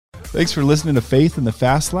Thanks for listening to Faith in the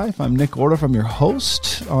Fast Life. I'm Nick Ordoff. I'm your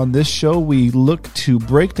host. On this show, we look to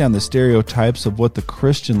break down the stereotypes of what the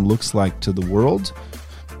Christian looks like to the world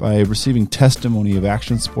by receiving testimony of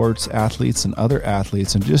action sports athletes and other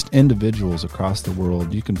athletes and just individuals across the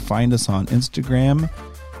world. You can find us on Instagram,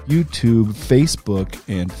 YouTube, Facebook,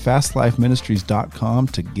 and fastlifeministries.com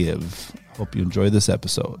to give. Hope you enjoy this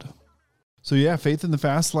episode. So Faith in the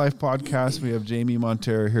Fast Life podcast. We have Jamie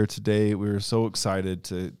Montero here today. We're so excited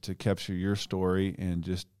to capture your story, and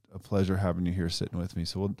just a pleasure having you here sitting with me.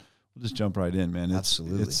 So we'll just jump right in, man.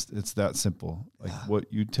 Absolutely. It's that simple. Like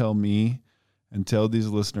what you tell me and tell these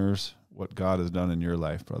listeners what God has done in your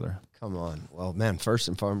life, brother. Come on. Well, man, first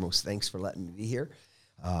and foremost, thanks for letting me be here.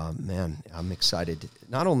 Man, I'm excited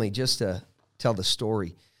not only just to tell the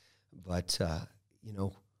story, but,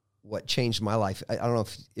 what changed my life. I don't know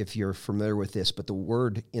if you're familiar with this, but the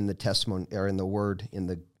word in the testimony, or in the word in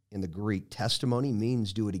the Greek, testimony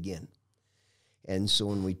means do it again. And so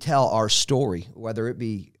when we tell our story, whether it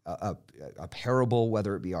be a parable,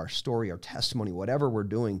 whether it be our story, our testimony, whatever we're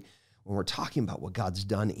doing, when we're talking about what God's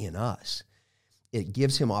done in us, it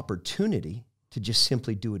gives him opportunity to just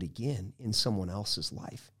simply do it again in someone else's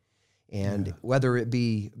life. And whether it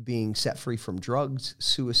be being set free from drugs,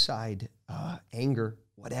 suicide, anger,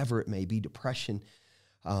 whatever it may be, depression,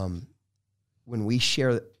 when we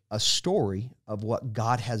share a story of what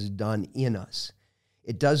God has done in us,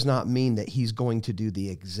 it does not mean that he's going to do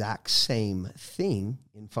the exact same thing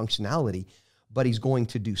in functionality, but he's going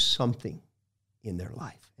to do something in their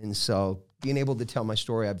life. And so being able to tell my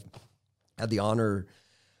story, I've had the honor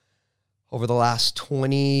over the last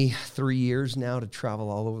 23 years now to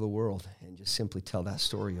travel all over the world and just simply tell that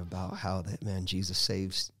story about how that, man, Jesus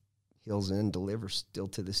saves, heals, and delivers. Still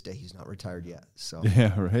to this day, he's not retired yet. So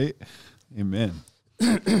yeah, right. Amen.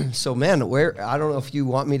 So, man, I don't know if you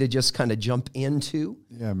want me to just kind of jump into.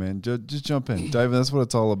 Yeah, man, just jump in, dive in. That's what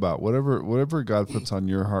it's all about. Whatever God puts on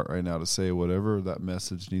your heart right now to say, whatever that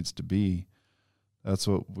message needs to be. That's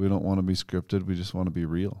what we don't want to be scripted. We just want to be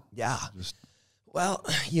real. Yeah. Well,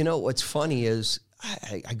 what's funny is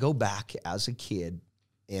I go back as a kid,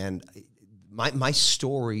 and my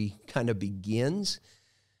story kind of begins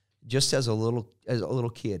just as a little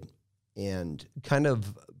kid, and kind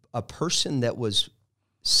of a person that was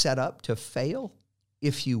set up to fail,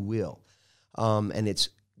 if you will. And it's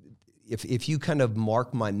if you kind of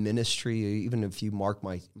mark my ministry, even if you mark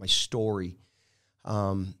my story,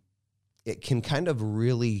 it can kind of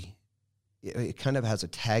really, it kind of has a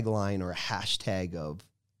tagline or a hashtag of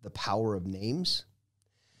the power of names.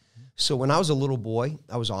 So when I was a little boy,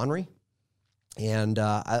 I was ornery, and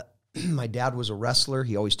my dad was a wrestler.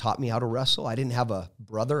 He always taught me how to wrestle. I didn't have a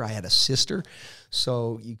brother. I had a sister.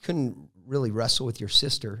 So you couldn't really wrestle with your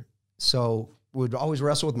sister. So would always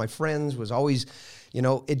wrestle with my friends, was always,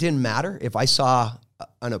 it didn't matter. If I saw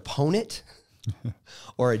an opponent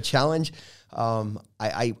or a challenge,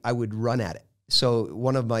 I would run at it. So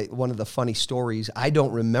one of the funny stories, I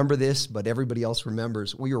don't remember this, but everybody else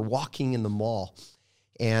remembers. We were walking in the mall,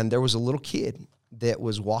 and there was a little kid that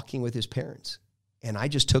was walking with his parents. And I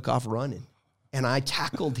just took off running, and I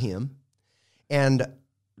tackled him and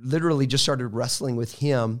literally just started wrestling with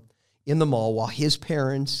him in the mall while his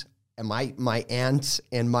parents and my aunts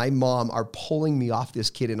and my mom are pulling me off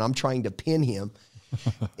this kid, and I'm trying to pin him.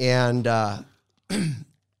 And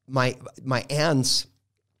my aunts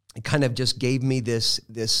kind of just gave me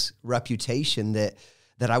this reputation that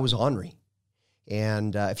I was ornery.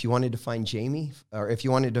 And if you wanted to find Jamie, or if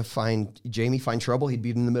you wanted to find Jamie find trouble, he'd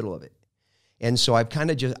be in the middle of it. And so I've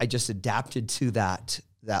kind of just adapted to that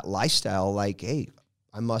lifestyle. Like, hey,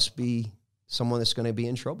 I must be someone that's going to be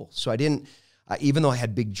in trouble. So I didn't, even though I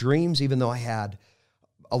had big dreams, even though I had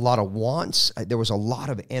a lot of wants, there was a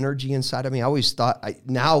lot of energy inside of me. I always thought,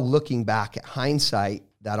 now looking back at hindsight,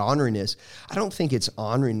 that honoriness, I don't think it's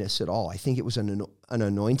honoriness at all. I think it was an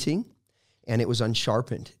anointing, and it was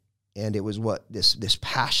unsharpened. And it was this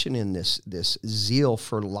passion and this zeal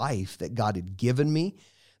for life that God had given me,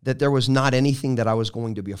 that there was not anything that I was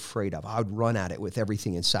going to be afraid of. I would run at it with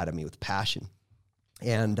everything inside of me with passion.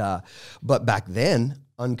 And but back then,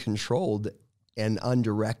 uncontrolled and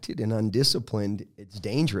undirected and undisciplined, it's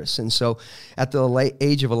dangerous. And so at the late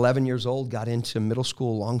age of 11 years old, got into middle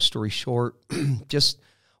school, long story short, just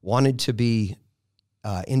wanted to be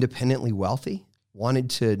independently wealthy, wanted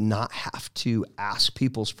to not have to ask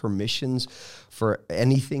people's permissions for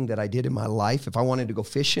anything that I did in my life. If I wanted to go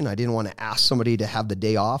fishing, I didn't want to ask somebody to have the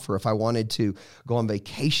day off. Or if I wanted to go on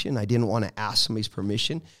vacation, I didn't want to ask somebody's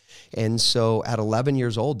permission. And so at 11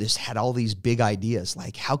 years old, just had all these big ideas,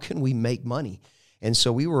 like, how can we make money? And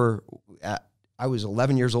so I was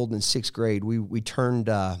 11 years old in sixth grade. We turned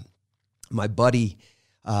my buddy,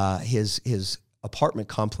 his apartment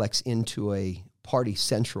complex into a party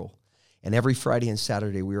central. And every Friday and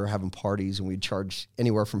Saturday we were having parties, and we'd charge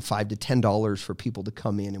anywhere from $5 to $10 for people to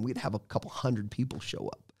come in, and we'd have a couple hundred people show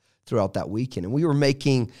up throughout that weekend. And we were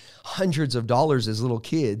making hundreds of dollars as little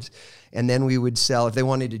kids. And then we would sell, if they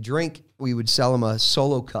wanted to drink, we would sell them a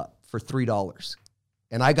solo cup for $3.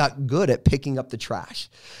 And I got good at picking up the trash,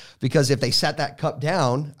 because if they set that cup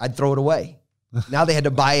down, I'd throw it away. Now they had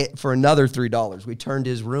to buy it for another $3. We turned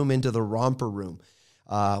his room into the romper room,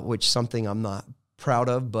 which something I'm not proud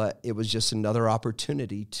of, but it was just another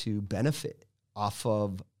opportunity to benefit off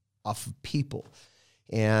of people.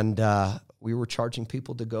 And we were charging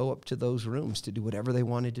people to go up to those rooms to do whatever they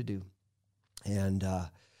wanted to do. And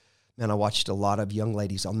man, I watched a lot of young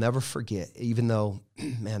ladies. I'll never forget, even though,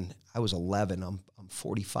 man, I was 11, I'm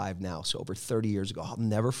 45 now, so over 30 years ago, I'll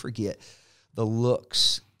never forget the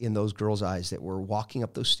looks in those girls' eyes that were walking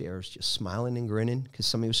up those stairs, just smiling and grinning, because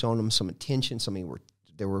somebody was showing them some attention.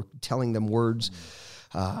 They were telling them words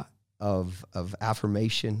of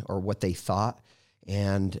affirmation or what they thought.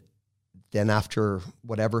 And then after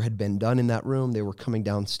whatever had been done in that room, they were coming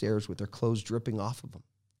downstairs with their clothes dripping off of them,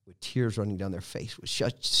 with tears running down their face, with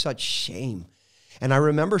such shame. And I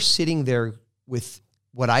remember sitting there with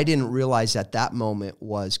what I didn't realize at that moment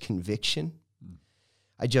was conviction.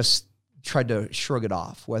 I just tried to shrug it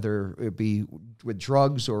off, whether it be with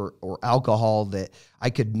drugs or alcohol, that I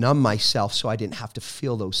could numb myself so I didn't have to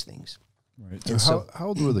feel those things. Right. And so how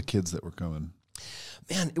old were the kids that were coming?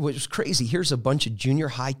 Man, it was crazy. Here's a bunch of junior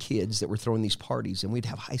high kids that were throwing these parties, and we'd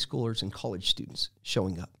have high schoolers and college students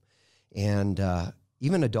showing up. And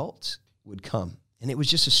even adults would come. And it was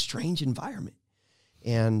just a strange environment.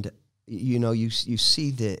 And, you know, you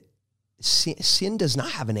see that sin does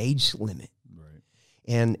not have an age limit.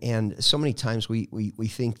 And so many times we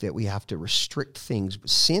think that we have to restrict things. But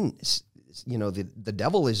sin, you know, the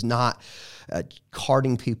devil is not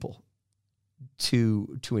carding people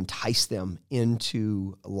to entice them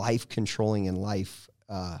into life controlling and life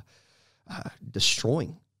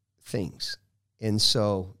destroying things. And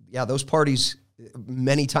so, yeah, those parties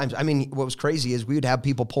many times. I mean, what was crazy is we would have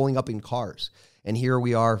people pulling up in cars, and here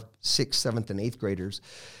we are, 6th, 7th, and 8th graders,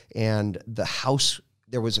 and the house.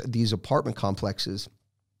 There was these apartment complexes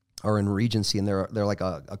are in Regency, and they're like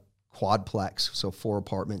a quadplex, so 4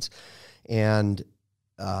 apartments. And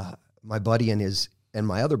my buddy and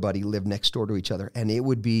my other buddy lived next door to each other, and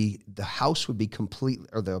the house would be completely,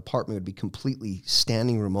 or the apartment would be completely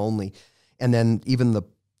standing room only, and then even the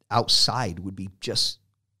outside would be just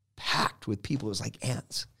packed with people. It was like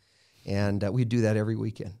ants, and we'd do that every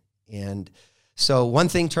weekend. And so one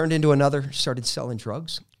thing turned into another. Started selling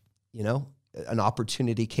drugs, you know. An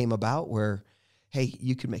opportunity came about where, hey,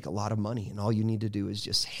 you could make a lot of money, and all you need to do is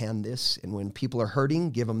just hand this. And when people are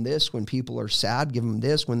hurting, give them this. When people are sad, give them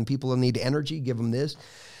this. When people need energy, give them this.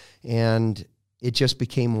 And it just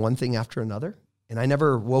became one thing after another. And I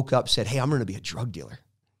never woke up and said, hey, I'm going to be a drug dealer.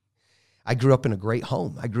 I grew up in a great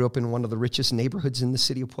home. I grew up in one of the richest neighborhoods in the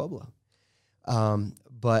city of Pueblo.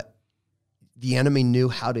 But the enemy knew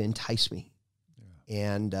how to entice me.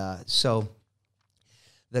 Yeah. And so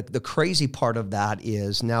the crazy part of that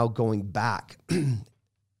is now going back.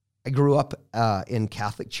 I grew up in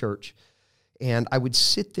Catholic church, and I would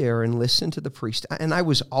sit there and listen to the priest. And I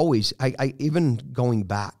was always, even going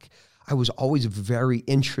back, I was always very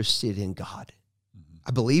interested in God. Mm-hmm.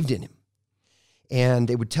 I believed in him. And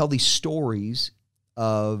they would tell these stories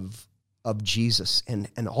of Jesus and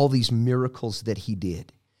all these miracles that he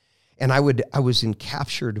did. And I was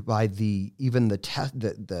encaptured by the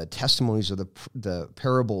testimonies of the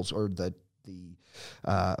parables or the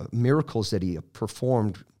miracles that he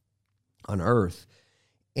performed on earth.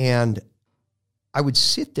 And I would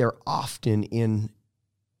sit there often in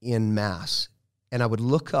Mass, and I would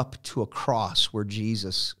look up to a cross where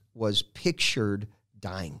Jesus was pictured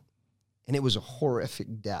dying. And it was a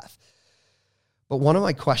horrific death. But one of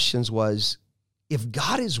my questions was, if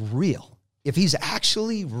God is real, if he's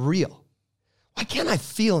actually real, why can't I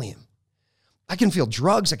feel him? I can feel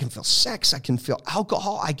drugs, I can feel sex, I can feel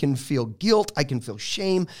alcohol, I can feel guilt, I can feel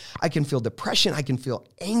shame, I can feel depression, I can feel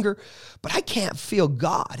anger, but I can't feel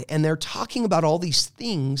God. And they're talking about all these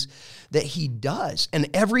things that he does. And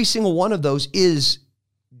every single one of those is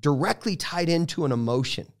directly tied into an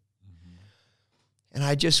emotion. Mm-hmm. And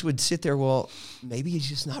I just would sit there, well, maybe he's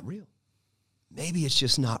just not real. Maybe it's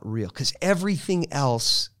just not real, because everything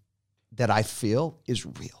else that I feel is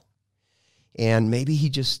real. And maybe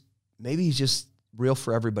he's just real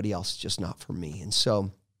for everybody else, just not for me. And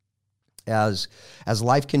so as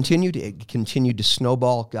life continued, it continued to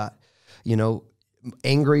snowball, got,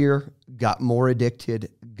 angrier, got more addicted,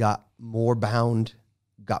 got more bound,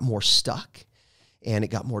 got more stuck, and it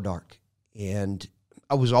got more dark. And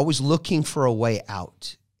I was always looking for a way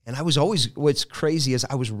out. And what's crazy is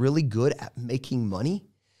I was really good at making money,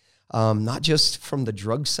 not just from the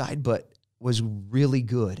drug side, but was really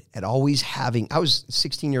good at always having, I was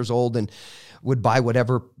 16 years old and would buy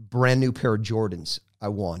whatever brand new pair of Jordans I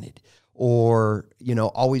wanted. Or,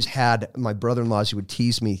 always had my brother-in-laws who would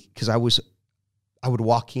tease me because I would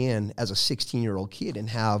walk in as a 16-year-old kid and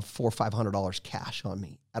have $400 or $500 cash on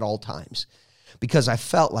me at all times because I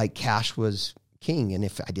felt like cash was king. And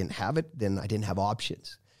if I didn't have it, then I didn't have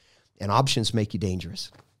options. And options make you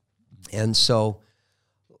dangerous. And so,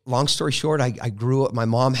 long story short, I grew up. My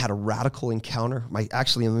mom had a radical encounter.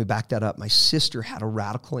 Let me back that up. My sister had a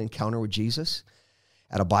radical encounter with Jesus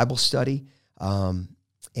at a Bible study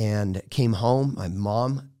and came home. My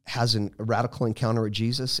mom has a radical encounter with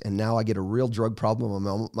Jesus, and now I get a real drug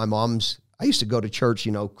problem. I used to go to church,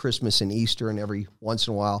 Christmas and Easter and every once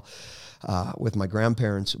in a while with my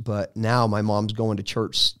grandparents, but now my mom's going to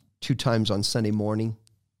church 2 times on Sunday morning,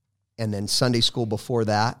 and then Sunday school before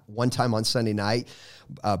that, 1 time on Sunday night,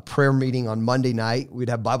 prayer meeting on Monday night. We'd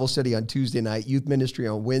have Bible study on Tuesday night, youth ministry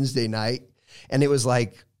on Wednesday night. And it was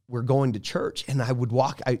like, we're going to church. And I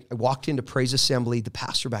walked into Praise Assembly. The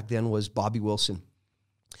pastor back then was Bobby Wilson.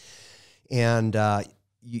 And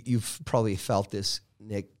you've probably felt this,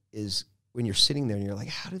 Nick, is when you're sitting there and you're like,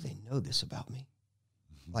 how do they know this about me?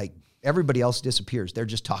 Like, everybody else disappears. They're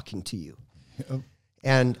just talking to you. Yep.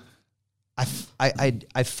 And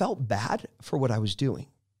I felt bad for what I was doing.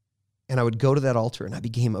 And I would go to that altar and I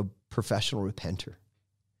became a professional repenter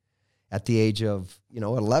at the age of,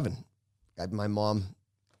 11. My mom,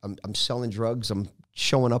 I'm selling drugs. I'm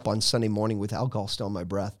showing up on Sunday morning with alcohol still in my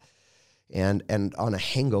breath and on a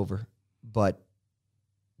hangover, but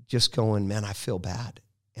just going, man, I feel bad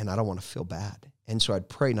and I don't want to feel bad. And so I'd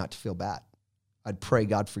pray not to feel bad. I'd pray,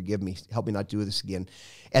 God, forgive me, help me not do this again.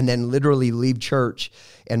 And then literally leave church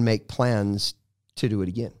and make plans to do it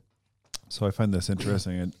again. So I find this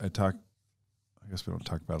interesting. I guess we don't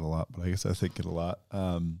talk about it a lot, but I guess I think it a lot.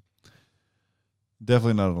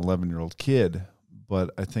 Definitely not an 11-year-old kid, but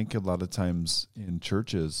I think a lot of times in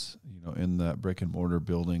churches, in that brick and mortar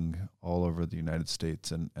building all over the United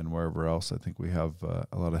States and wherever else, I think we have a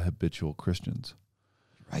lot of habitual Christians.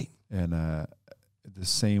 Right. And the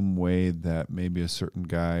same way that maybe a certain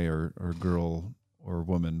guy or girl or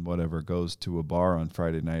woman, whatever, goes to a bar on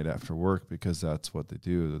Friday night after work because that's what they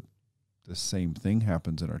do. The same thing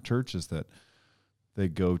happens in our churches, that they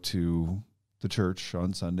go to the church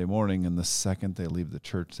on Sunday morning, and the second they leave the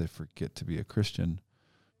church, they forget to be a Christian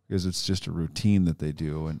because it's just a routine that they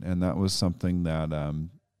do. And that was something that,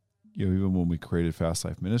 even when we created Fast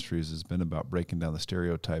Life Ministries, has been about breaking down the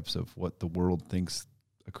stereotypes of what the world thinks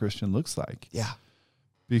a Christian looks like. Yeah.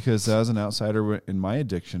 Because as an outsider in my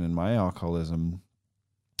addiction and my alcoholism,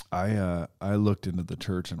 I looked into the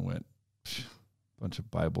church and went, bunch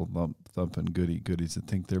of Bible thumping goodies that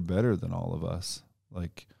think they're better than all of us.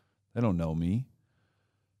 Like, they don't know me.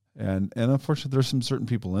 And unfortunately, there's some certain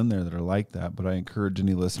people in there that are like that. But I encourage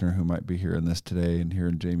any listener who might be hearing this today and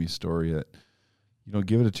hearing Jamie's story that,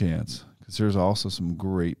 give it a chance. Because there's also some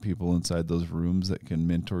great people inside those rooms that can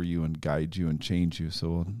mentor you and guide you and change you. So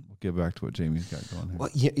we'll get back to what Jamie's got going here.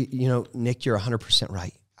 Well, Nick, you're 100%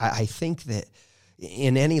 right. I think that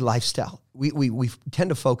in any lifestyle, we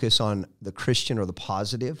tend to focus on the Christian or the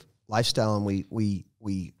positive lifestyle, and we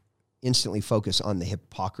instantly focus on the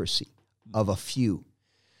hypocrisy of a few.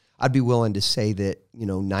 I'd be willing to say that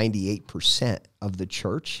 98% of the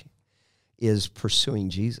church is pursuing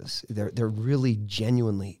Jesus. They're really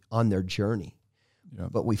genuinely on their journey,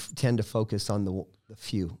 but we tend to focus on the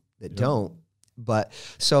few that don't. But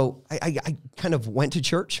so I kind of went to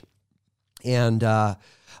church, and I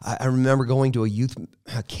remember going to a youth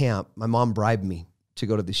camp. My mom bribed me to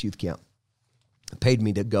go to this youth camp, paid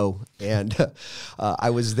me to go, and I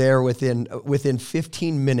was there within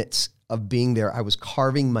 15 minutes of being there. I was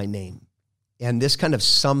carving my name, and this kind of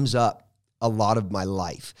sums up a lot of my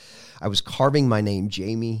life. I was carving my name.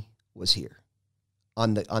 Jamie was here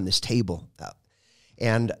on this table,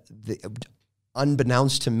 and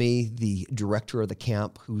unbeknownst to me, the director of the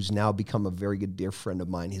camp, who's now become a very good dear friend of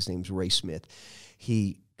mine, his name's Ray Smith,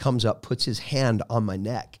 he comes up, puts his hand on my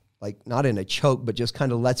neck, like not in a choke, but just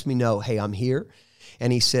kind of lets me know, hey, I'm here.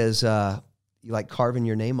 And he says, you like carving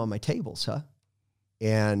your name on my tables, huh?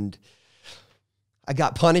 And I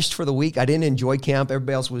got punished for the week. I didn't enjoy camp.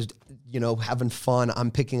 Everybody else was, having fun.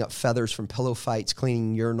 I'm picking up feathers from pillow fights,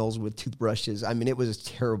 cleaning urinals with toothbrushes. I mean, it was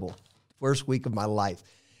terrible. Worst week of my life.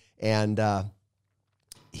 And the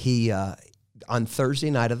on Thursday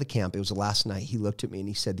night of the camp, it was the last night, he looked at me and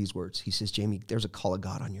he said these words. He says, Jamie, there's a call of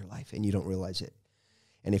God on your life and you don't realize it.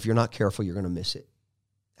 And if you're not careful, you're going to miss it.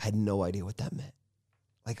 I had no idea what that meant.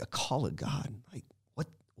 Like a call of God. Like,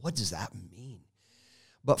 what does that mean?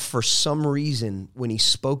 But for some reason, when he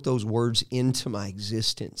spoke those words into my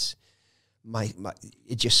existence,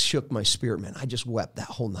 it just shook my spirit, man. I just wept that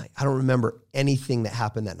whole night. I don't remember anything that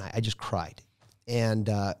happened that night. I just cried. And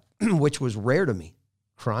which was rare to me.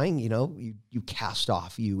 Crying, you cast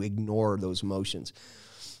off, you ignore those emotions.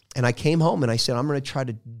 And I came home and I said, I'm going to try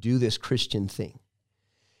to do this Christian thing.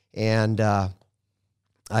 And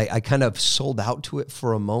I kind of sold out to it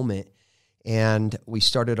for a moment. And we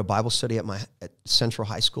started a Bible study at Central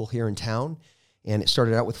High School here in town. And it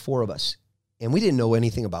started out with 4 of us. And we didn't know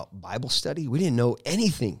anything about Bible study. We didn't know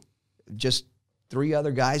anything. Just 3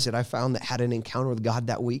 other guys that I found that had an encounter with God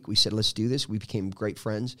that week. We said, let's do this. We became great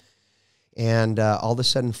friends. And all of a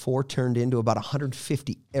sudden, 4 turned into about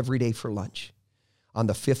 150 every day for lunch on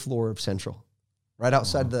the 5th floor of Central, right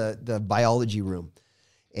outside the biology room.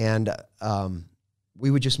 And we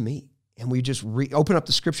would just meet. And we'd just open up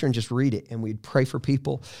the scripture and just read it. And we'd pray for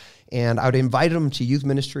people. And I would invite them to youth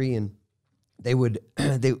ministry. And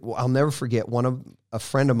I'll never forget, a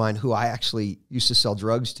friend of mine who I actually used to sell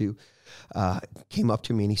drugs to came up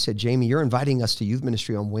to me and he said, Jamie, you're inviting us to youth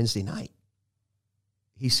ministry on Wednesday night.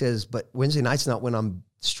 He says, but Wednesday night's not when I'm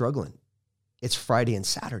struggling. It's Friday and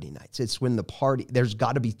Saturday nights. It's when the party, there's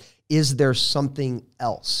got to be, is there something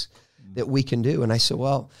else that we can do? And I said,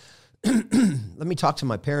 well, let me talk to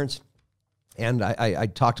my parents. And I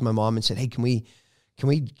talked to my mom and said, hey, can we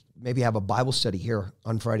maybe have a Bible study here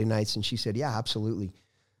on Friday nights? And she said, yeah, absolutely.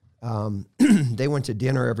 They went to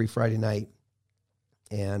dinner every Friday night.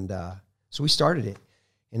 And so we started it.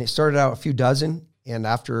 And it started out a few dozen. And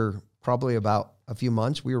after probably about a few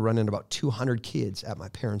months, we were running about 200 kids at my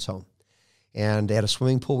parents' home. And they had a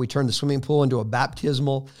swimming pool. We turned the swimming pool into a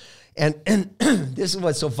baptismal. And this is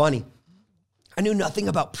what's so funny. I knew nothing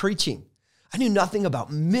about preaching. I knew nothing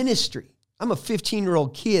about ministry. I'm a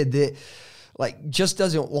 15-year-old kid that just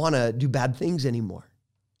doesn't want to do bad things anymore.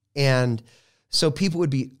 And so people would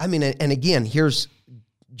be, and again, here's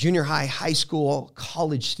junior high, high school,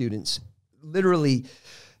 college students, literally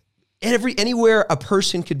anywhere a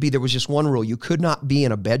person could be, there was just one rule. You could not be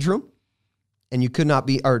in a bedroom, and you could not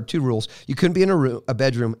be, or 2 rules. You couldn't be in a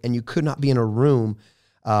bedroom, and you could not be in a room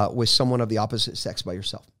with someone of the opposite sex by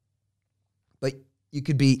yourself. But you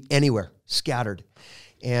could be anywhere, scattered.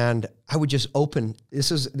 And I would just open,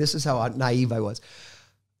 this is how naive I was.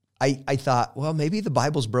 I thought, well, maybe the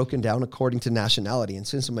Bible's broken down according to nationality. And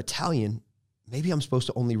since I'm Italian, maybe I'm supposed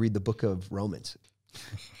to only read the book of Romans.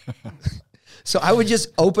 So I would just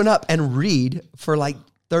open up and read for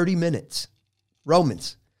 30 minutes,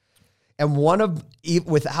 Romans. And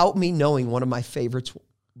without me knowing, one of my favorite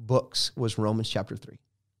books was Romans chapter 3.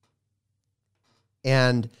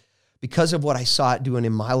 And because of what I saw it doing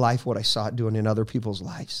in my life, what I saw it doing in other people's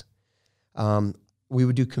lives, we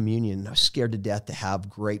would do communion. I was scared to death to have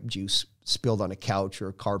grape juice spilled on a couch or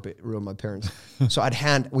a carpet, ruin my parents. So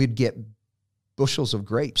we'd get bushels of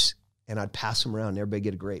grapes, and I'd pass them around, and everybody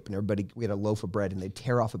get a grape, and we had a loaf of bread, and they'd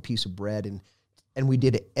tear off a piece of bread, and we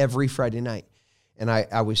did it every Friday night. And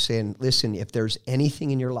I was saying, listen, if there's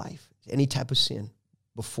anything in your life, any type of sin,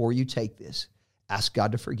 before you take this, ask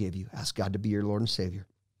God to forgive you, ask God to be your Lord and Savior,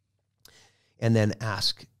 and then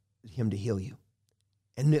ask him to heal you.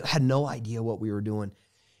 And had no idea what we were doing.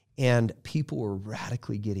 And people were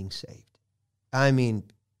radically getting saved.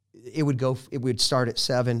 It would start at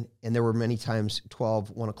 7, and there were many times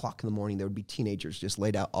 12, 1 o'clock in the morning, there would be teenagers just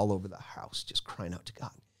laid out all over the house, just crying out to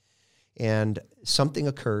God. And something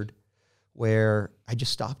occurred where I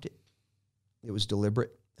just stopped it. It was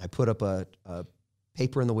deliberate. I put up a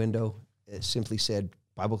paper in the window. It simply said,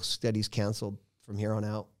 Bible studies canceled from here on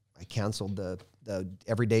out. I canceled the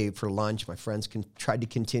every day for lunch. My friends tried to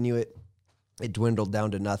continue it. It dwindled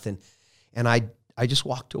down to nothing. And I just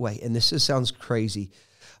walked away. And this sounds crazy.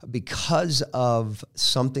 Because of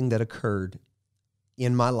something that occurred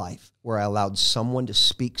in my life where I allowed someone to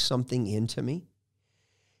speak something into me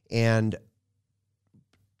and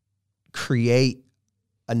create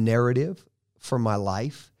a narrative for my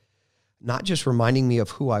life, not just reminding me of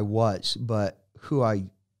who I was, but who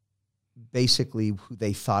they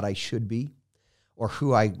thought I should be, or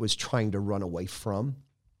who I was trying to run away from.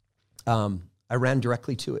 I ran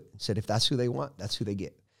directly to it and said, if that's who they want, that's who they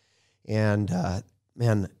get. And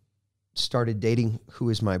started dating who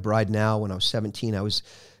is my bride now when I was 17. I was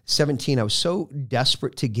so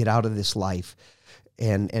desperate to get out of this life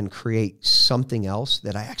and create something else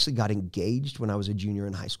that I actually got engaged when I was a junior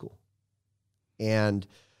in high school. And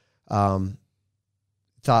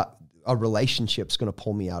thought a relationship's going to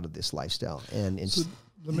pull me out of this lifestyle. And so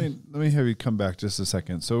let me have you come back just a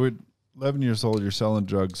second. So at 11 years old, you're selling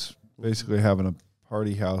drugs, basically having a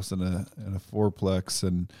party house and a fourplex,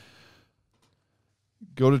 and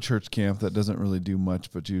go to church camp. That doesn't really do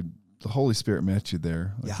much, but the Holy Spirit met you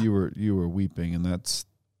there. Like you were weeping, and that's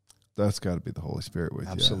got to be the Holy Spirit with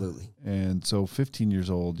you. Absolutely. And so 15 years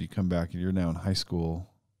old, you come back and you're now in high school.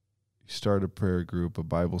 You start a prayer group, a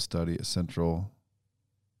Bible study at Central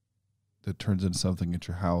that turns into something at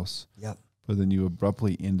your house. Yep. But then you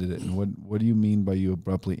abruptly ended it. And what do you mean by you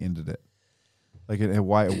abruptly ended it? Like,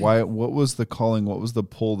 why, what was the calling? What was the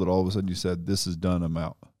pull that all of a sudden you said, this is done, I'm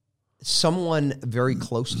out? Someone very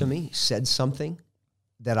close to me said something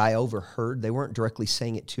that I overheard. They weren't directly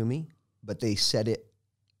saying it to me, but they said it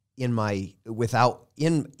in my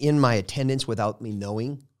attendance without me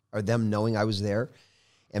knowing, or them knowing I was there,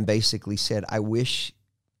 and basically said, I wish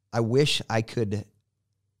I could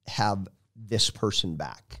have this person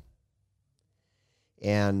back.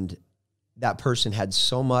 And that person had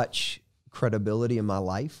so much credibility in my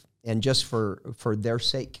life, and just for their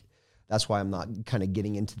sake, that's why I'm not kind of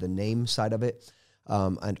getting into the name side of it,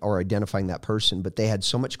 or identifying that person, but they had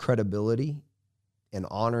so much credibility and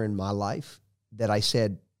honor in my life that I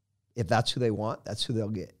said, if that's who they want, that's who they'll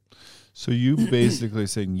get. So you basically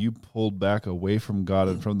saying you pulled back away from God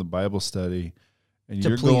and from the Bible study, and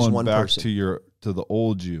you're going back to the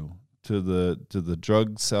old you, to the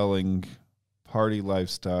drug selling, party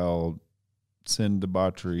lifestyle, sin,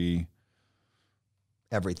 debauchery,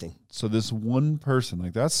 everything. So this one person,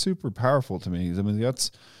 like, that's super powerful to me. I mean,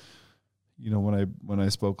 that's, when I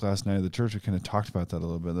spoke last night at the church, we kind of talked about that a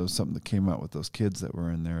little bit. There was something that came out with those kids that were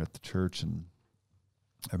in there at the church, and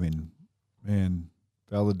I mean, man,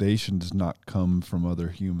 validation does not come from other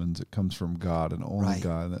humans. It comes from God and only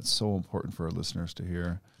God. And that's so important for our listeners to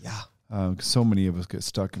hear. Yeah. Because so many of us get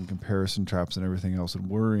stuck in comparison traps and everything else, and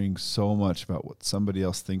worrying so much about what somebody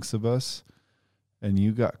else thinks of us. And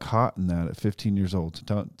you got caught in that at 15 years old.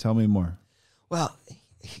 Tell me more. Well,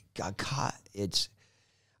 got caught.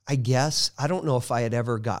 I guess, I don't know if I had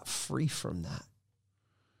ever got free from that.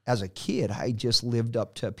 As a kid, I just lived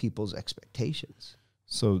up to people's expectations.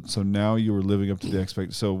 So now you were living up to the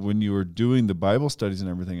expectation. So when you were doing the Bible studies and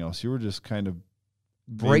everything else, you were just kind of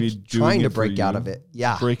trying to break out of it.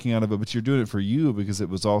 Yeah. Breaking out of it, but you're doing it for you because it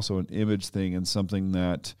was also an image thing and something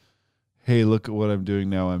that, hey, look at what I'm doing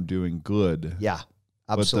now. I'm doing good. Yeah,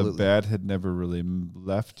 absolutely. But the bad had never really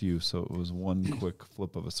left you, so it was one quick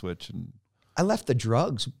flip of a switch. And I left the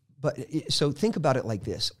drugs, so think about it like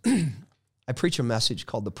this. I preach a message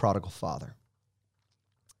called The Prodigal Father,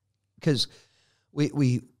 because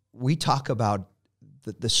we talk about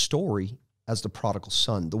the story as the prodigal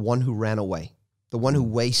son, the one who ran away, the one who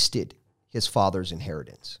wasted his father's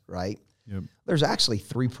inheritance, right? Yep. There's actually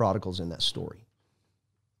 3 prodigals in that story.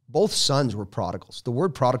 Both sons were prodigals. The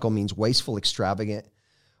word prodigal means wasteful, extravagant.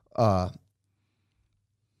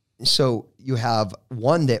 So you have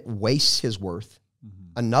one that wastes his worth,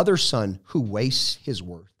 another son who wastes his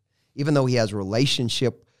worth, even though he has a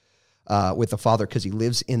relationship with the father because he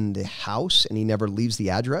lives in the house and he never leaves the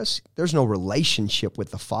address. There's no relationship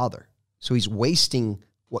with the father. So he's wasting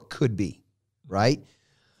what could be, right?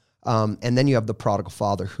 And then you have the prodigal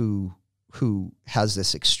father who has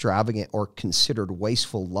this extravagant or considered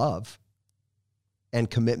wasteful love and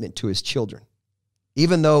commitment to his children.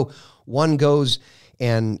 Even though one goes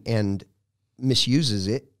and misuses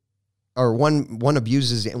it, or one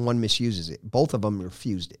abuses it and one misuses it. Both of them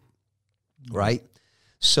refused it, right?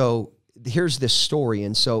 So here's this story.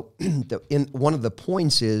 And so in one of the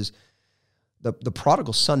points is the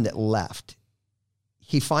prodigal son that left,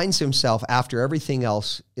 he finds himself, after everything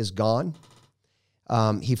else is gone,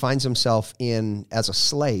 he finds himself as a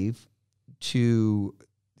slave to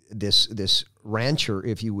this rancher,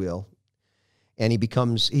 if you will, and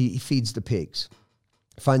he feeds the pigs,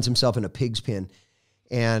 finds himself in a pig's pen,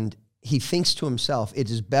 and he thinks to himself, it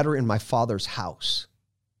is better in my father's house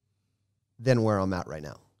than where I'm at right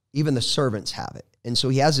now. Even the servants have it. And so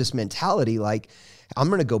he has this mentality like, I'm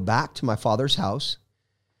going to go back to my father's house,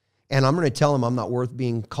 and I'm going to tell him I'm not worth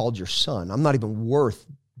being called your son. I'm not even worth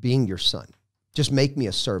being your son. Just make me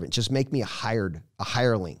a servant. Just make me a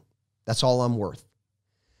hireling. That's all I'm worth.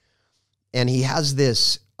 And he has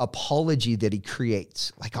this apology that he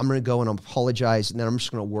creates. Like, I'm going to go and apologize, and then I'm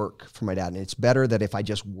just going to work for my dad. And it's better that if I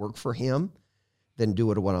just work for him than do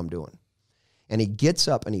what I'm doing. And he gets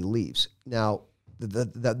up and he leaves. Now,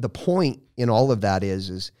 the point in all of that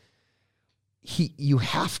is you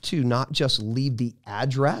have to not just leave the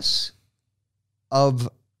address of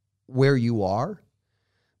where you are,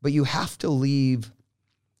 but you have to leave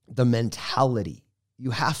the mentality. You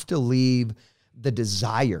have to leave the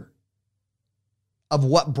desire of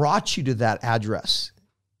what brought you to that address.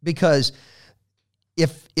 Because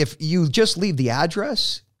if you just leave the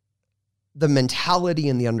address, the mentality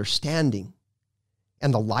and the understanding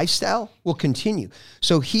and the lifestyle will continue.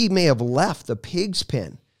 So he may have left the pig's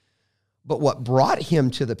pen, but what brought him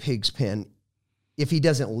to the pig's pen, if he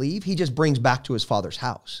doesn't leave, he just brings back to his father's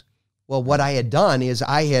house. Well, what I had done is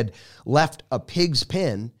I had left a pig's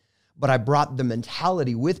pen, but I brought the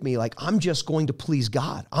mentality with me, like, I'm just going to please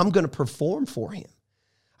God. I'm going to perform for him.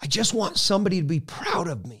 I just want somebody to be proud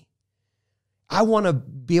of me. I want to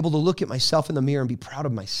be able to look at myself in the mirror and be proud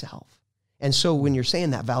of myself. And so when you're saying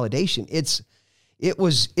that validation, it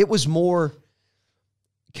was more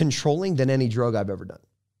controlling than any drug I've ever done.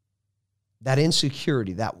 That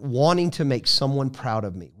insecurity, that wanting to make someone proud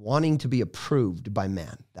of me, wanting to be approved by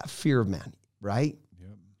man, that fear of man, right? Yep.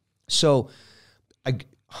 So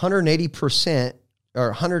 180% or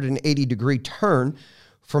 180 degree turn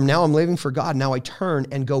from now I'm living for God. Now I turn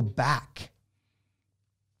and go back.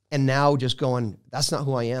 And now just going, that's not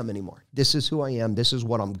who I am anymore. This is who I am. This is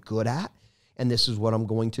what I'm good at. And this is what I'm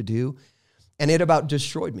going to do. And it about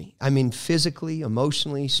destroyed me. I mean, physically,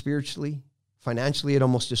 emotionally, spiritually, financially, it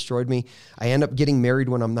almost destroyed me. I end up getting married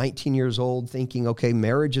when I'm 19 years old, thinking, okay,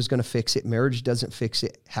 marriage is going to fix it. Marriage doesn't fix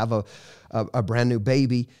it. Have a brand new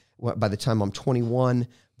baby. By the time I'm 21,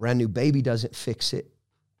 brand new baby doesn't fix it.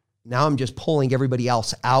 Now I'm just pulling everybody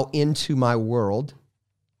else out into my world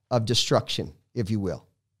of destruction, if you will.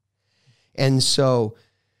 And so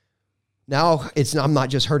now I'm not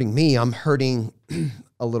just hurting me, I'm hurting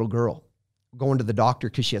a little girl. Going to the doctor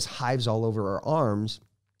because she has hives all over her arms.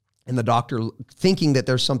 And the doctor thinking that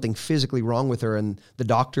there's something physically wrong with her. And the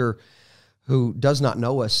doctor, who does not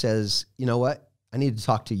know us, says, you know what? I need to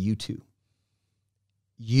talk to you two.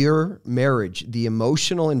 Your marriage, the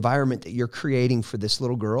emotional environment that you're creating for this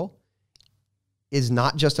little girl is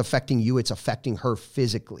not just affecting you, it's affecting her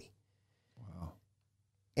physically. Wow.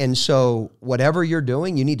 And so whatever you're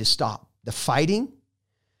doing, you need to stop. The fighting,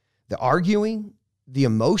 the arguing, the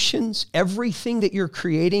emotions, everything that you're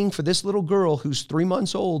creating for this little girl who's 3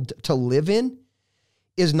 months old to live in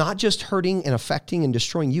is not just hurting and affecting and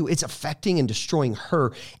destroying you. It's affecting and destroying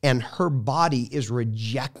her, and her body is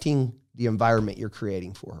rejecting the environment you're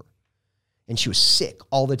creating for her. And she was sick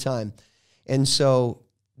all the time. And so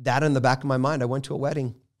that in the back of my mind, I went to a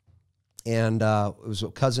wedding, and it was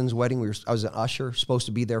a cousin's wedding. I was an usher, supposed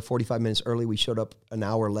to be there 45 minutes early. We showed up an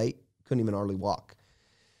hour late, couldn't even hardly walk.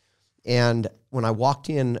 And when I walked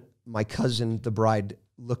in, my cousin, the bride,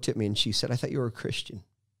 looked at me and she said, I thought you were a Christian.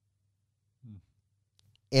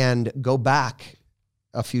 And go back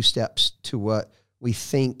a few steps to what we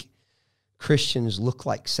think Christians look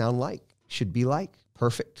like, sound like, should be like.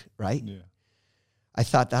 Perfect, right? Yeah. I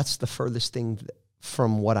thought that's the furthest thing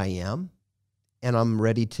from what I am, and I'm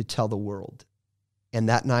ready to tell the world. And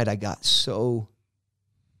that night I got so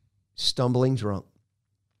stumbling drunk.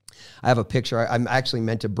 I have a picture. I'm actually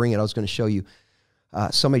meant to bring it. I was going to show you.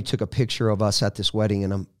 Somebody took a picture of us at this wedding,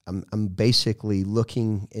 and I'm basically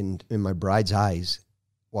looking in my bride's eyes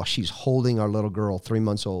while she's holding our little girl, 3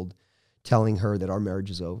 months old, telling her that our marriage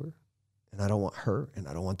is over, and I don't want her, and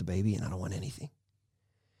I don't want the baby, and I don't want anything.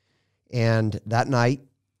 And that night,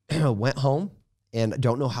 went home, and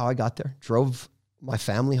don't know how I got there. Drove my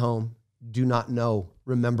family home. Do not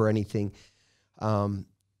remember anything.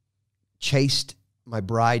 Chased my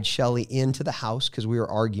bride, Shelly, into the house because we were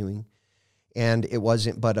arguing. And it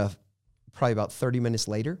wasn't but probably about 30 minutes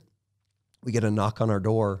later, we get a knock on our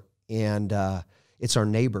door, and it's our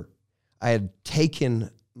neighbor. I had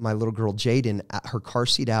taken my little girl, Jaden, her car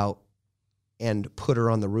seat out and put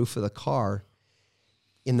her on the roof of the car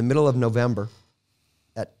in the middle of November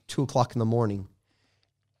at 2:00 in the morning,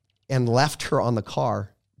 and left her on the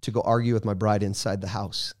car to go argue with my bride inside the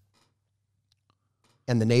house.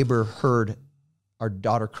 And the neighbor heard our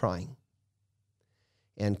daughter crying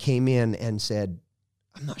and came in and said,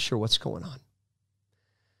 I'm not sure what's going on,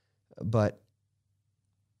 but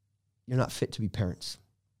you're not fit to be parents.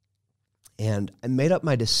 And I made up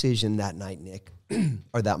my decision that night, Nick,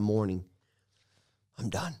 or that morning. I'm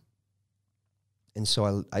done. And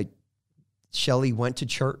so Shelly went to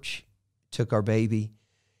church, took our baby,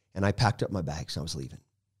 and I packed up my bags and I was leaving.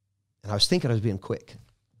 And I was thinking I was being quick,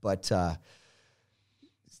 but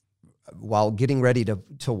while getting ready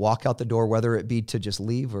to walk out the door, whether it be to just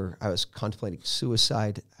leave or I was contemplating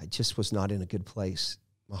suicide, I just was not in a good place.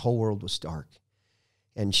 My whole world was dark.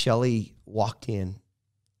 And Shelly walked in,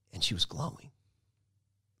 and she was glowing.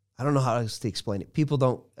 I don't know how else to explain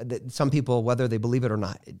it. Some people, whether they believe it or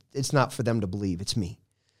not, it's not for them to believe. It's me.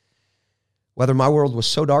 Whether my world was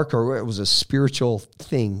so dark or it was a spiritual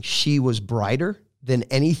thing, she was brighter than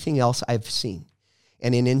anything else I've seen.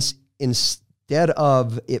 And instead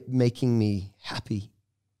of it making me happy,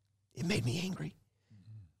 it made me angry.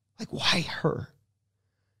 Like, why her?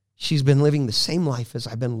 She's been living the same life as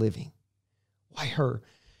I've been living. Why her?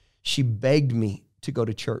 She begged me to go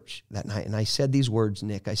to church that night. And I said these words,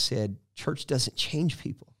 Nick. I said, church doesn't change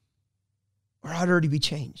people, or I'd already be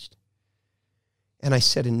changed. And I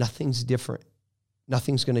said, and nothing's different.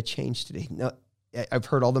 Nothing's going to change today. No, I've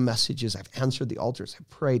heard all the messages. I've answered the altars. I've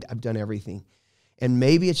prayed. I've done everything. And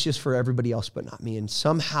maybe it's just for everybody else, but not me. And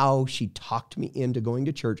somehow she talked me into going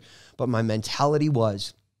to church. But my mentality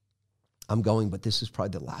was, I'm going, but this is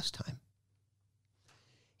probably the last time.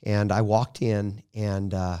 And I walked in,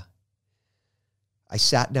 and I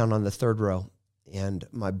sat down on the third row. And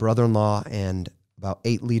my brother-in-law and about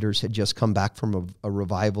 8 leaders had just come back from a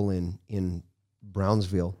revival in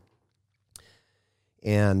Brownsville.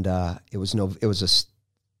 And it was a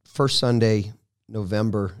first Sunday,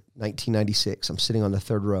 November 1996. I'm sitting on the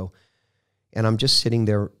third row, and I'm just sitting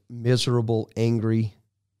there miserable, angry,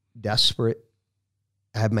 desperate.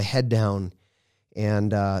 I have my head down,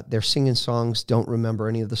 and they're singing songs. Don't remember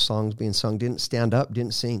any of the songs being sung. Didn't stand up,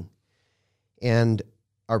 didn't sing. And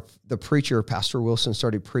the preacher, Pastor Wilson,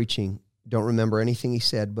 started preaching. Don't remember anything he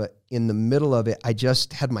said, but in the middle of it, I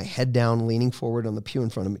just had my head down, leaning forward on the pew in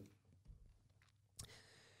front of me.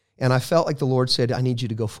 And I felt like the Lord said, I need you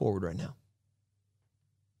to go forward right now.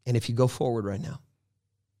 And if you go forward right now,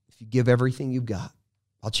 if you give everything you've got,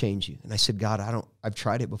 I'll change you. And I said, God, I've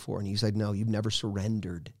tried it before. And he said, no, you've never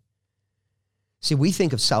surrendered. See, we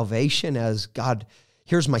think of salvation as, God,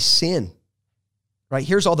 here's my sin, right?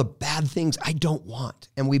 Here's all the bad things I don't want.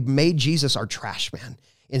 And we've made Jesus our trash man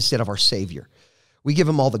instead of our Savior. We give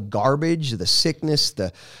him all the garbage, the sickness,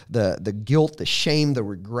 the guilt, the shame, the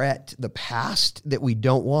regret, the past that we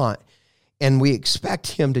don't want. And we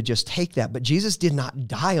expect him to just take that. But Jesus did not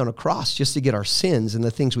die on a cross just to get our sins and the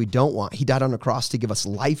things we don't want. He died on a cross to give us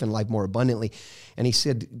life and life more abundantly. And he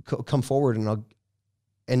said, come forward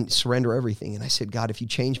and surrender everything. And I said, God, if you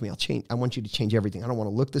change me, I'll change. I want you to change everything. I don't want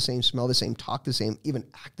to look the same, smell the same, talk the same, even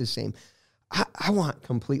act the same. I want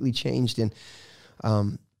completely changed. And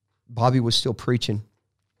Bobby was still preaching,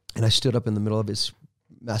 and I stood up in the middle of his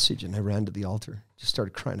message, and I ran to the altar, just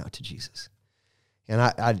started crying out to Jesus. And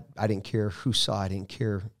I didn't care who saw, I didn't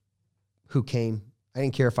care who came. I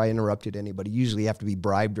didn't care if I interrupted anybody. Usually you have to be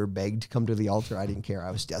bribed or begged to come to the altar. I didn't care.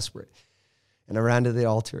 I was desperate. And I ran to the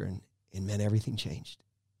altar, and man, everything changed.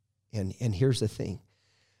 And here's the thing.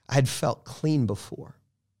 I had felt clean before,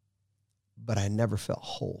 but I never felt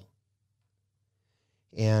whole.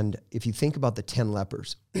 And if you think about the 10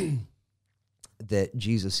 lepers that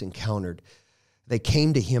Jesus encountered, they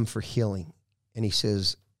came to him for healing. And he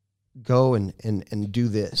says, go and do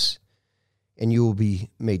this, and you will be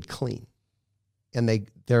made clean. And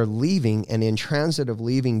they're leaving, and in transit of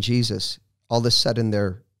leaving Jesus, all of a sudden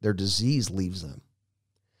their disease leaves them.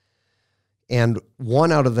 And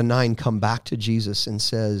 1 out of the 9 come back to Jesus and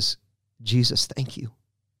says, Jesus, thank you.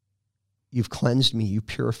 You've cleansed me. You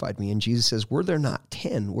purified me. And Jesus says, were there not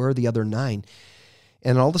 10? Where are the other 9?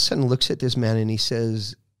 And all of a sudden looks at this man and he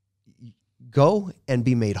says, go and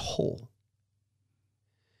be made whole.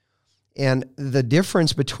 And the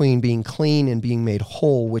difference between being clean and being made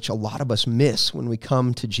whole, which a lot of us miss when we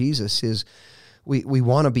come to Jesus, is we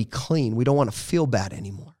want to be clean. We don't want to feel bad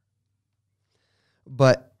anymore.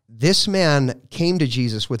 But this man came to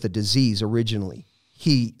Jesus with a disease originally.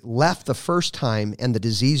 He left the first time and the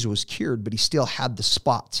disease was cured, but he still had the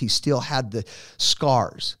spots. He still had the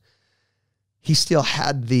scars. He still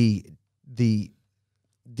had the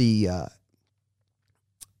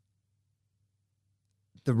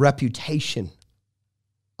reputation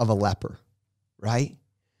of a leper, right?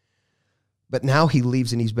 But now he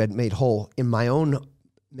leaves and he's been made whole. In my own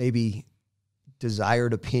maybe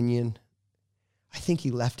desired opinion, I think he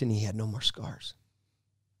left and he had no more scars.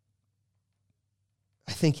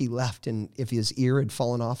 I think he left, and if his ear had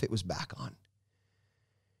fallen off, it was back on.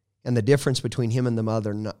 And the difference between him and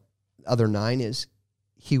the other 9 is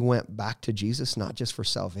he went back to Jesus, not just for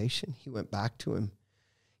salvation. He went back to him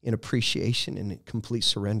in appreciation and in complete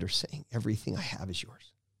surrender, saying, everything I have is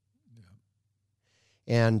yours. Yeah.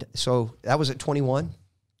 And so that was at 21.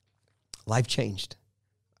 Life changed.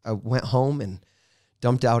 I went home and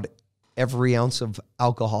dumped out every ounce of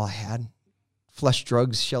alcohol I had. Flesh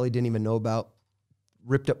drugs Shelly didn't even know about.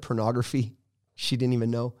 Ripped up pornography she didn't even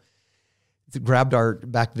know. Grabbed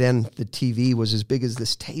back then the TV was as big as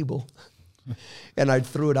this table. And I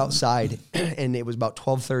threw it outside, and it was about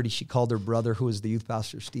 12:30. She called her brother, who was the youth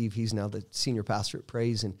pastor, Steve. He's now the senior pastor at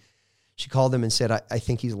Praise. And She called him and said, I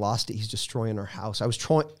think he's lost it. He's destroying our house. I was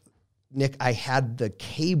trying, Nick, I had the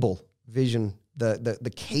cable vision,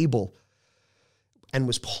 the cable, and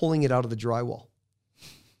was pulling it out of the drywall.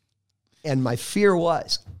 And my fear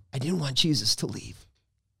was, I didn't want Jesus to leave.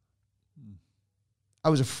 I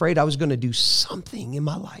was afraid I was going to do something in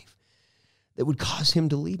my life that would cause him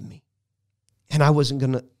to leave me. And I wasn't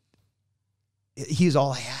going to, he's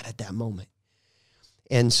all I had at that moment.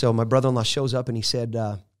 And so my brother-in-law shows up and he said,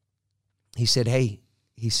 hey,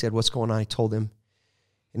 he said, what's going on? I told him.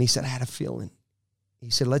 And he said, I had a feeling. He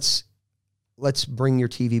said, let's bring your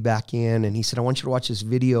TV back in. And he said, I want you to watch this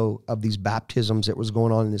video of these baptisms that was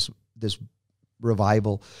going on in this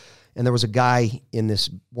revival. And there was a guy in this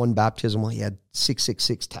one baptism. He had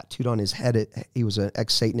 666 tattooed on his head. He was an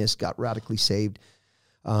ex-Satanist, got radically saved.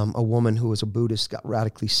 A woman who was a Buddhist got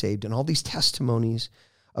radically saved. And all these testimonies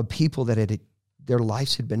of people that their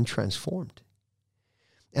lives had been transformed.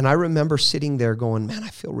 And I remember sitting there going, man, I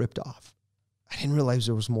feel ripped off. I didn't realize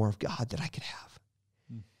there was more of God that I could have.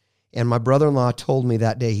 And my brother-in-law told me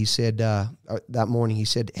that day, he said, that morning, he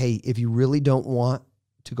said, hey, if you really don't want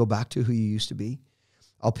to go back to who you used to be,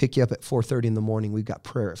 I'll pick you up at 4:30 in the morning. We've got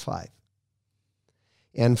prayer at 5.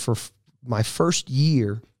 And for my first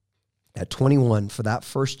year at 21, for that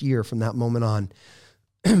first year, from that moment on,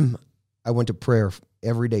 I went to prayer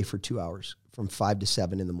every day for 2 hours from 5 to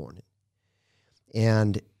 7 in the morning.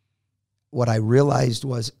 And what I realized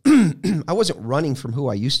was I wasn't running from who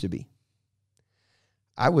I used to be.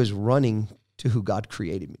 I was running to who God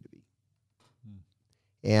created me to be.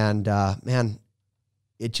 And man,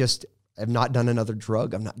 it just, I've not done another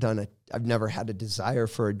drug. I've never had a desire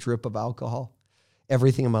for a drip of alcohol.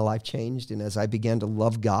 Everything in my life changed. And as I began to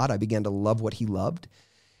love God, I began to love what he loved.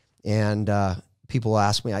 And people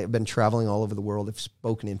ask me, I've been traveling all over the world. I've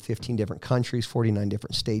spoken in 15 different countries, 49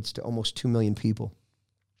 different states to almost 2 million people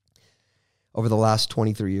over the last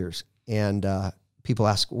 23 years. And people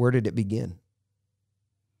ask, where did it begin?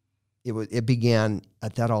 It began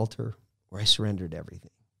at that altar where I surrendered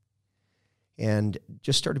everything and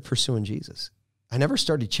just started pursuing Jesus. I never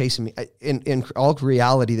started chasing me. In all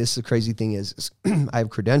reality, this is the crazy thing is I have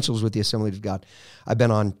credentials with the Assembly of God. I've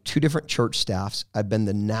been on 2 different church staffs. I've been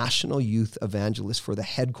the national youth evangelist for the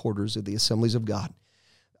headquarters of the Assemblies of God.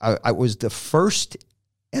 I was the first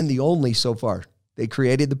and the only so far. They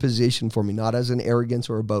created the position for me, not as an arrogance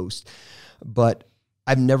or a boast, but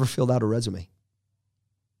I've never filled out a resume.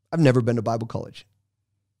 I've never been to Bible college.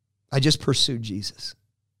 I just pursued Jesus.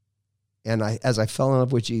 And as I fell in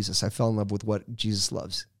love with Jesus, I fell in love with what Jesus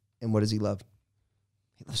loves. And what does he love?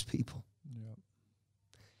 He loves people. Yep.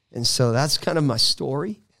 And so that's kind of my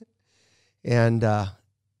story. And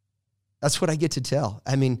that's what I get to tell.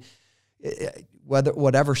 I mean,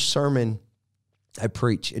 whatever sermon I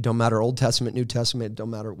preach, it don't matter Old Testament, New Testament, it don't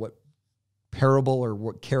matter what parable or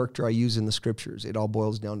what character I use in the scriptures. It all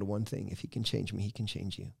boils down to one thing. If he can change me, he can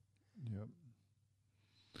change you. Yep.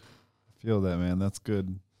 I feel that, man. That's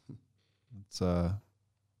good. It's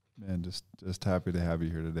man, just happy to have you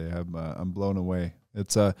here today. I'm blown away.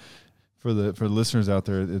 It's for the listeners out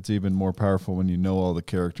there, it's even more powerful when you know all the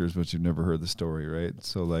characters, but you've never heard the story, right?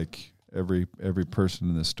 So like every person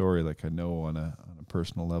in this story, like I know on a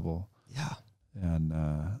personal level. Yeah. And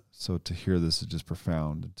so to hear this is just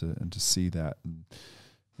profound, and to see that,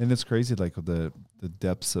 and it's crazy, like the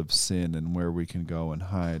depths of sin and where we can go and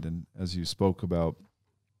hide. And as you spoke about,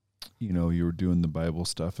 you know, you were doing the Bible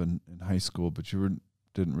stuff in high school, but you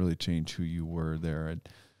didn't really change who you were there. And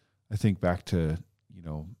I think back to, you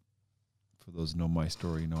know, for those who know my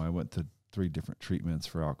story, you know, I went to 3 different treatments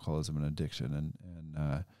for alcoholism and addiction,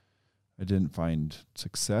 and I didn't find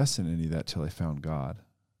success in any of that till I found God.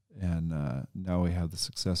 And now we have the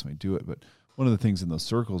success when we do it. But one of the things in those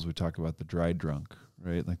circles, we talk about the dry drunk,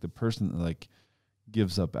 right? Like the person that like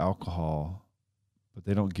gives up alcohol, but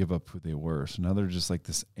they don't give up who they were. So now they're just like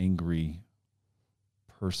this angry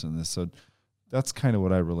person. So that's kind of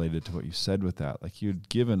what I related to what you said with that. Like you'd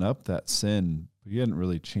given up that sin, but you hadn't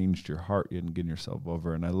really changed your heart. You hadn't given yourself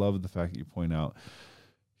over. And I love the fact that you point out,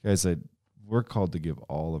 guys, that we're called to give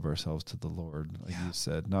all of ourselves to the Lord, like you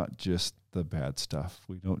said, not just the bad stuff.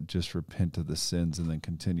 We don't just repent of the sins and then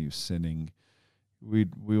continue sinning. We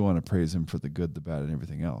want to praise him for the good, the bad, and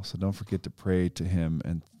everything else. So don't forget to pray to him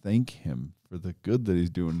and thank him for the good that he's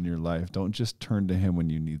doing in your life. Don't just turn to him when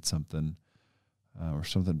you need something or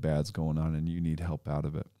something bad's going on and you need help out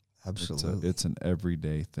of it. Absolutely. It's an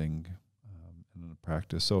everyday thing and a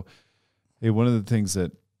practice. So, hey, one of the things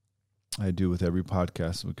that I do with every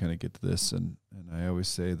podcast, we kind of get to this, and I always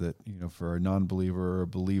say that, you know, for a non-believer or a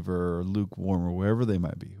believer or lukewarm or wherever they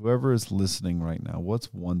might be, whoever is listening right now,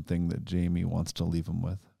 what's one thing that Jamie wants to leave them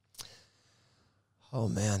with? Oh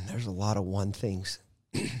man, there's a lot of one things.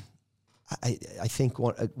 I think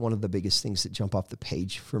one of the biggest things that jump off the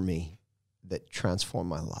page for me that transform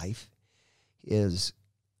my life is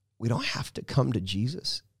we don't have to come to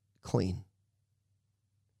Jesus clean.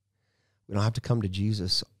 We don't have to come to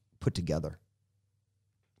Jesus put together.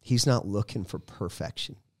 He's not looking for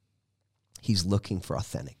perfection. He's looking for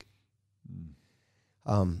authentic.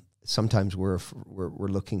 Sometimes we're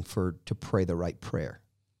looking to pray the right prayer,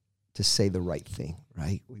 to say the right thing,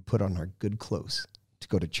 right? We put on our good clothes to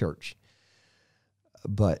go to church.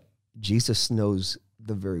 But Jesus knows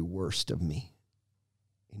the very worst of me.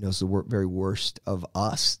 He knows the very worst of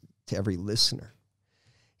us, to every listener.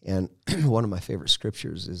 And one of my favorite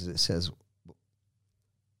scriptures is it says,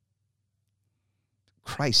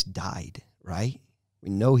 Christ died, right? We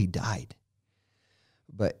know he died.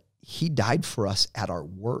 But he died for us at our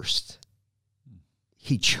worst.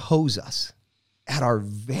 He chose us at our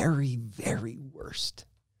very, very worst.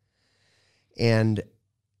 And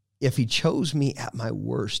if he chose me at my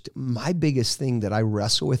worst, my biggest thing that I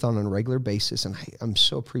wrestle with on a regular basis, and I'm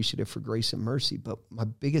so appreciative for grace and mercy, but my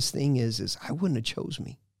biggest thing is I wouldn't have chose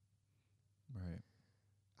me. Right.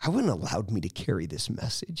 I wouldn't have allowed me to carry this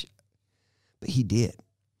message, but he did.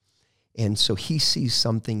 And so he sees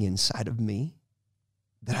something inside of me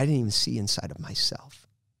that I didn't even see inside of myself.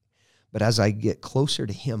 But as I get closer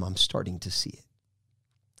to him, I'm starting to see it.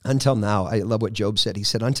 Until now, I love what Job said. He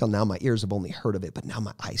said, until now, my ears have only heard of it, but now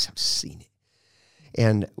my eyes have seen it.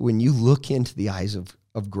 And when you look into the eyes of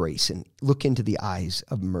grace and look into the eyes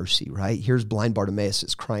of mercy, right? Here's blind Bartimaeus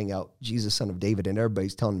is crying out, Jesus, Son of David, and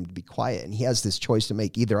everybody's telling him to be quiet. And he has this choice to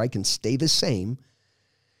make. Either I can stay the same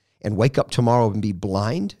and wake up tomorrow and be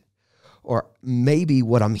blind, or maybe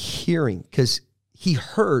what I'm hearing, because he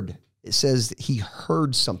heard. It says that he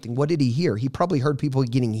heard something. What did he hear? He probably heard people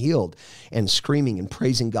getting healed and screaming and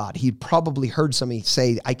praising God. He probably heard somebody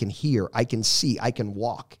say, I can hear, I can see, I can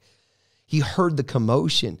walk. He heard the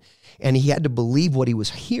commotion, and he had to believe what he was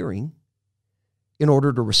hearing in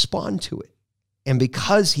order to respond to it. And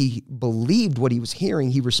because he believed what he was hearing,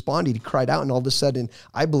 he responded, he cried out, and all of a sudden,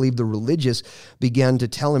 I believe the religious began to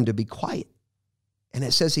tell him to be quiet. And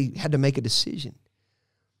it says he had to make a decision.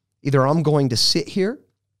 Either I'm going to sit here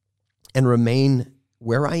and remain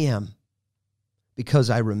where I am because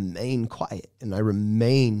I remain quiet and I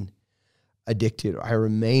remain addicted, or I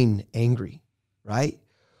remain angry, right?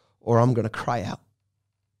 Or I'm going to cry out,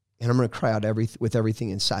 and I'm going to cry out with everything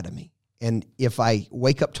inside of me. And if I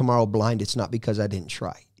wake up tomorrow blind, it's not because I didn't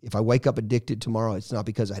try. If I wake up addicted tomorrow, it's not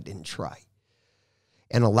because I didn't try.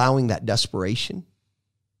 And allowing that desperation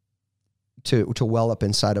to well up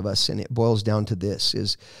inside of us, and it boils down to this,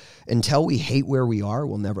 is until we hate where we are,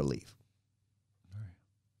 we'll never leave.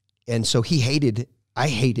 And so I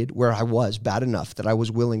hated where I was bad enough that I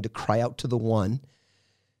was willing to cry out to the one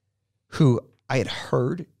who I had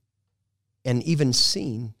heard and even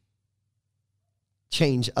seen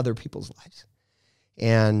change other people's lives.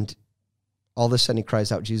 And all of a sudden he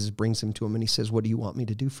cries out, Jesus brings him to him, and he says, what do you want me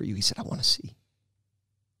to do for you? He said, I want to see.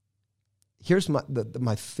 Here's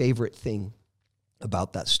my favorite thing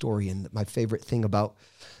about that story, and my favorite thing about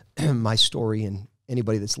my story, and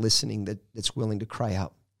anybody that's listening that's willing to cry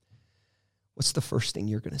out. What's the first thing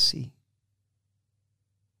you're going to see?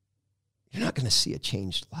 You're not going to see a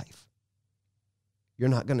changed life. You're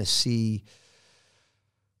not going to see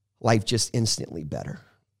life just instantly better.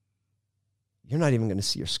 You're not even going to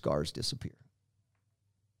see your scars disappear.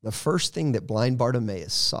 The first thing that blind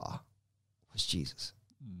Bartimaeus saw was Jesus.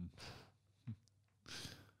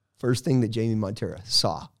 First thing that Jamie Montera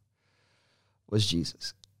saw was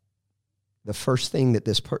Jesus. The first thing that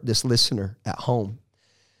this listener at home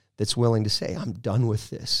that's willing to say, I'm done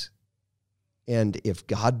with this. And if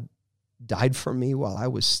God died for me while I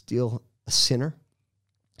was still a sinner,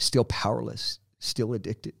 still powerless, still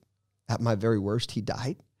addicted, at my very worst, he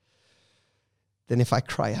died, then if I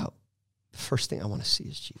cry out, the first thing I want to see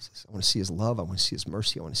is Jesus. I want to see his love. I want to see his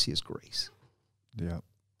mercy. I want to see his grace. Yeah.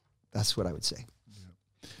 That's what I would say.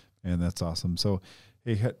 Yeah. And that's awesome. So,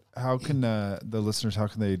 hey, how can the listeners, how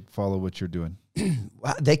can they follow what you're doing?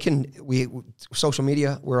 They can, social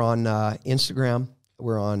media, we're on Instagram,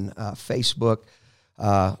 we're on Facebook,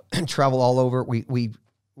 travel all over.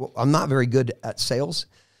 I'm not very good at sales,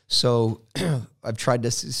 so I've tried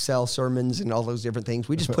to sell sermons and all those different things.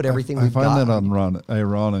 We just put everything we've got. I find that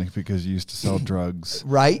ironic because you used to sell drugs,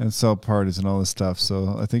 right, and sell parties and all this stuff.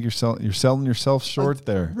 So I think you're selling yourself short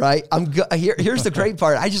there, right? Here's the great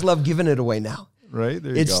part. I just love giving it away now. Right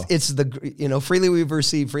there, you go. It's freely we've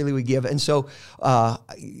received, freely we give, and so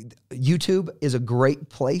YouTube is a great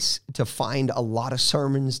place to find a lot of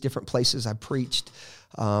sermons, different places I preached.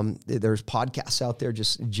 There's podcasts out there,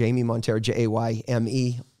 just Jamie Montera,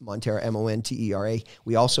 Jayme, Montera, Montera.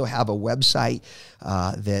 We also have a website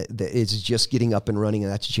that is just getting up and running,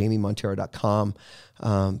 and that's jamiemontera.com.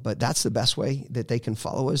 But that's the best way that they can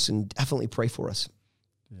follow us, and definitely pray for us.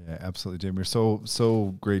 Yeah, absolutely, Jamie. We're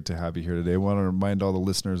so great to have you here today. I want to remind all the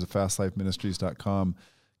listeners of fastlifeministries.com.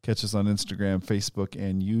 Catch us on Instagram, Facebook,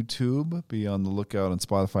 and YouTube. Be on the lookout on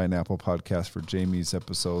Spotify and Apple Podcasts for Jamie's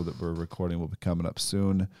episode that we're recording. Will be coming up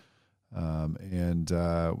soon. And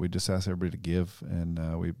we just ask everybody to give, and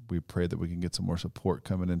we pray that we can get some more support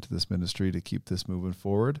coming into this ministry to keep this moving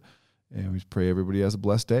forward. And we pray everybody has a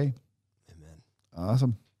blessed day. Amen.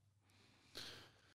 Awesome.